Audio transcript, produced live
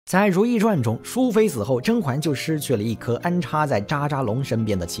在《如懿传》中，淑妃死后，甄嬛就失去了一颗安插在渣渣龙身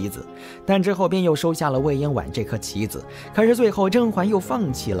边的棋子，但之后便又收下了魏嬿婉这颗棋子。可是最后甄嬛又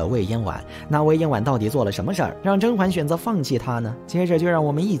放弃了魏嬿婉，那魏嬿婉到底做了什么事儿，让甄嬛选择放弃她呢？接着就让我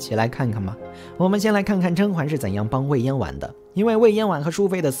们一起来看看吧。我们先来看看甄嬛是怎样帮魏嬿婉的。因为魏嬿婉和淑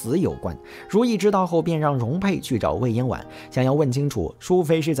妃的死有关，如懿知道后便让容佩去找魏嬿婉，想要问清楚淑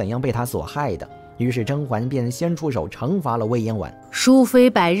妃是怎样被她所害的。于是甄嬛便先出手惩罚了魏嬿婉。淑妃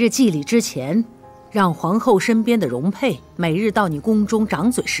百日祭礼之前，让皇后身边的容佩每日到你宫中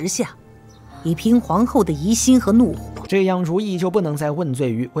掌嘴10下，以平皇后的疑心和怒火。这样如懿就不能再问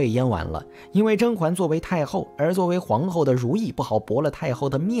罪于魏嬿婉了，因为甄嬛作为太后，而作为皇后的如懿不好驳了太后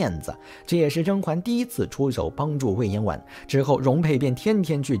的面子。这也是甄嬛第一次出手帮助魏嬿婉。之后容佩便天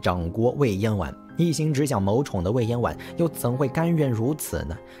天去掌掴魏嬿婉，一心只想谋宠的魏嬿婉又怎会甘愿如此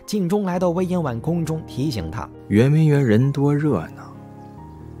呢？镜中来到魏嬿婉宫中，提醒她：圆明园人多热闹，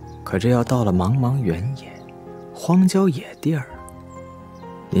可这要到了茫茫原野、荒郊野地儿，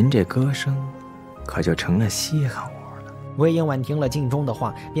您这歌声可就成了稀罕物了。魏嬿婉听了镜中的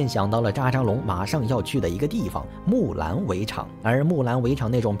话，便想到了渣渣龙马上要去的一个地方——木兰围场。而木兰围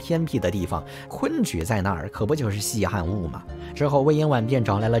场那种偏僻的地方，昆曲在那儿可不就是稀罕物吗？之后魏嬿婉便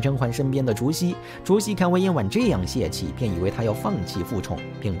找来了甄嬛身边的竹溪。竹溪看魏嬿婉这样泄气，便以为她要放弃负宠，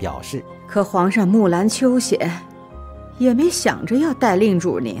并表示：可皇上木兰秋显，也没想着要带令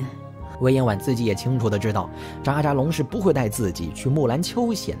主您。魏嬿婉自己也清楚地知道，渣渣龙是不会带自己去木兰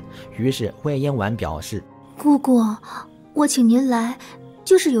秋显。于是魏嬿婉表示：姑姑，我请您来，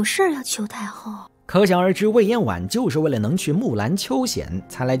就是有事儿要求太后。可想而知，魏嬿婉就是为了能去木兰秋显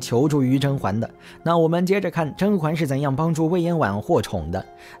才来求助于甄嬛的。那我们接着看甄嬛是怎样帮助魏嬿婉获宠的。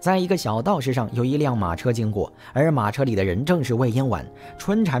在一个小道士上，有一辆马车经过，而马车里的人正是魏嬿婉。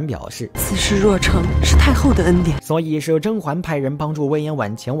春蝉表示：此事若成，是太后的恩典。所以是甄嬛派人帮助魏嬿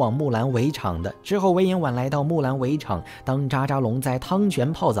婉前往木兰围场的。之后魏嬿婉来到木兰围场，当渣渣龙在汤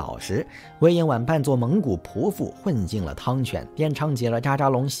泉泡澡时，魏嬿婉扮作蒙古仆妇混进了汤泉，便唱起了渣渣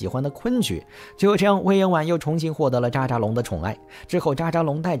龙喜欢的昆曲。就这样，魏嬿婉又重新获得了渣渣龙的宠爱。之后渣渣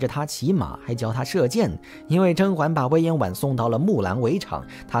龙带着她骑马，还教她射箭。因为甄嬛把魏嬿婉送到了木兰围场，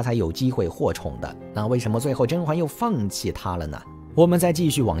她才有机会获宠的。那为什么最后甄嬛又放弃她了呢？我们再继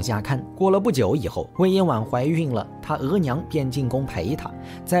续往下看。过了不久以后，魏嬿婉怀孕了，她额娘便进宫陪她。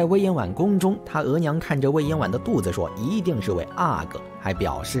在魏嬿婉宫中，她额娘看着魏嬿婉的肚子说：一定是位阿哥，还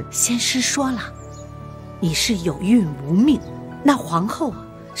表示：先师说了，你是有孕无命，那皇后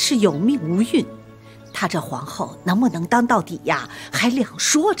是有命无孕，她这皇后能不能当到底呀，还两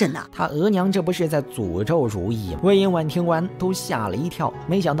说着呢。她额娘这不是在诅咒如懿吗？魏嬿婉听完都吓了一跳，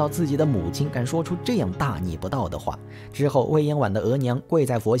没想到自己的母亲敢说出这样大逆不道的话。之后魏嬿婉的额娘跪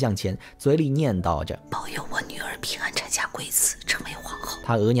在佛像前，嘴里念叨着：保佑我女儿平安产下贵子，成为皇后。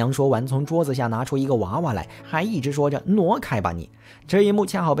她额娘说完，从桌子下拿出一个娃娃来，还一直说着：挪开吧你。这一幕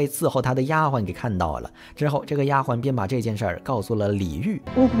恰好被伺候她的丫鬟给看到了。之后这个丫鬟便把这件事儿告诉了李煜。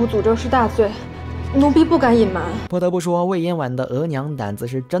巫婆诅咒是大罪，奴婢不敢隐瞒。不得不说，魏嬿婉的额娘胆子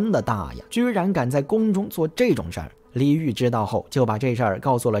是真的大呀，居然敢在宫中做这种事儿。李煜知道后，就把这事儿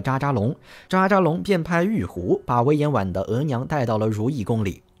告诉了渣渣龙。渣渣龙便派玉狐把魏嬿婉的额娘带到了如懿宫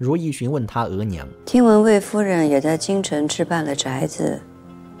里。如懿询问他额娘：听闻魏夫人也在京城置办了宅子，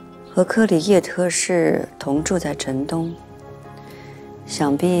和科里叶特氏同住在城东，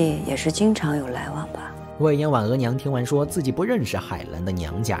想必也是经常有来往吧。魏嬿婉额娘听完说自己不认识海兰的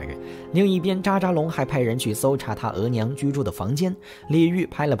娘家人。另一边，渣渣龙还派人去搜查他额娘居住的房间。李煜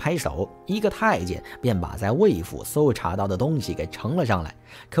拍了拍手，一个太监便把在魏府搜查到的东西给呈了上来。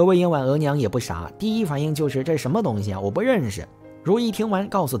可魏嬿婉额娘也不傻，第一反应就是这什么东西啊，我不认识。如懿听完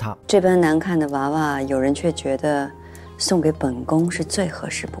告诉他，这般难看的娃娃，有人却觉得送给本宫是最合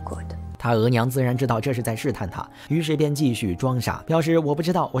适不过的。他额娘自然知道这是在试探他，于是便继续装傻，表示我不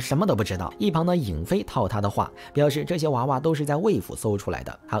知道，我什么都不知道。一旁的颖妃套他的话，表示这些娃娃都是在魏府搜出来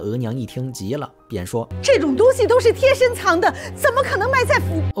的。他额娘一听急了，便说：这种东西都是贴身藏的，怎么可能埋在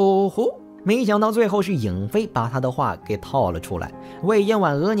府？哦吼！没想到最后是颖妃把他的话给套了出来。魏嬿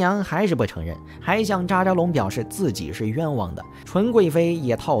婉额娘还是不承认，还向渣渣龙表示自己是冤枉的。纯贵妃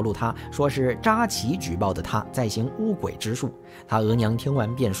也套路他，说是渣旗举报的他在行巫鬼之术。他额娘听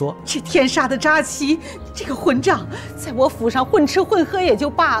完便说：这天杀的渣旗，这个混账，在我府上混吃混喝也就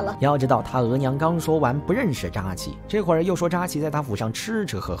罢了。要知道他额娘刚说完不认识渣旗，这会儿又说渣旗在他府上吃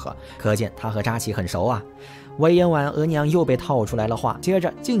吃喝喝，可见他和渣旗很熟啊。魏嬿婉额娘又被套出来了话，接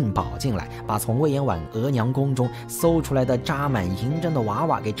着进宝进来，把从魏嬿婉额娘宫中搜出来的扎满银针的娃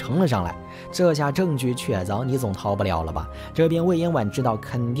娃给呈了上来。这下证据确凿，你总逃不了了吧？这边魏嬿婉知道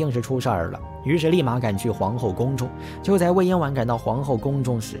肯定是出事儿了。于是立马赶去皇后宫中。就在魏嬿婉赶到皇后宫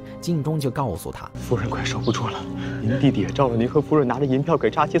中时，敬中就告诉她：“夫人快守不住了，您弟弟也照了您和夫人拿着银票给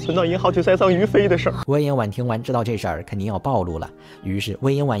扎妻存到银行去栽赃于妃的事儿。”魏嬿婉听完知道这事儿肯定要暴露了，于是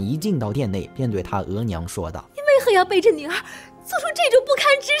魏嬿婉一进到殿内，便对她额娘说道：“你为何要背着女儿做出这种不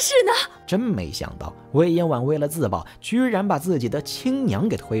堪之事呢？”真没想到，魏嬿婉为了自保，居然把自己的亲娘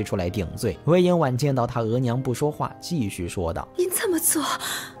给推出来顶罪。魏嬿婉见到她额娘不说话，继续说道：“您这么做，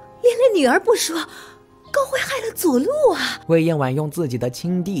连累女儿不说，更会害了左路啊！”魏嬿婉用自己的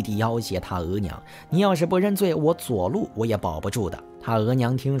亲弟弟要挟她额娘：“你要是不认罪，我左路我也保不住的。”她额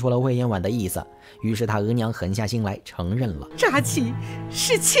娘听出了魏嬿婉的意思，于是她额娘狠下心来承认了：“扎妻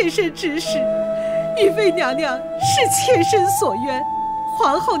是妾身之事，玉妃娘娘是妾身所冤。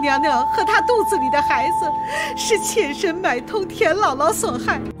皇后娘娘和她肚子里的孩子是妾身买通田姥姥所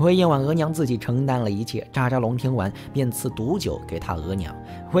害。”魏嬿婉额娘自己承担了一切。扎扎龙听完便赐毒酒给她额娘，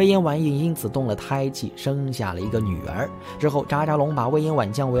魏嬿婉也因此动了胎气，生下了一个女儿。之后扎扎龙把魏嬿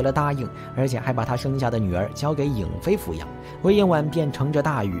婉降为了答应，而且还把她生下的女儿交给颖妃抚养。魏嬿婉便乘着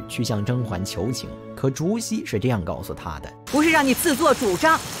大雨去向甄嬛求情，可竹溪是这样告诉她的：“不是让你自作主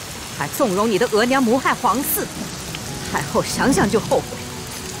张，还纵容你的额娘谋害皇嗣，太后想想就后悔。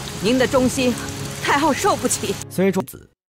您的忠心，太后受不起。”虽说子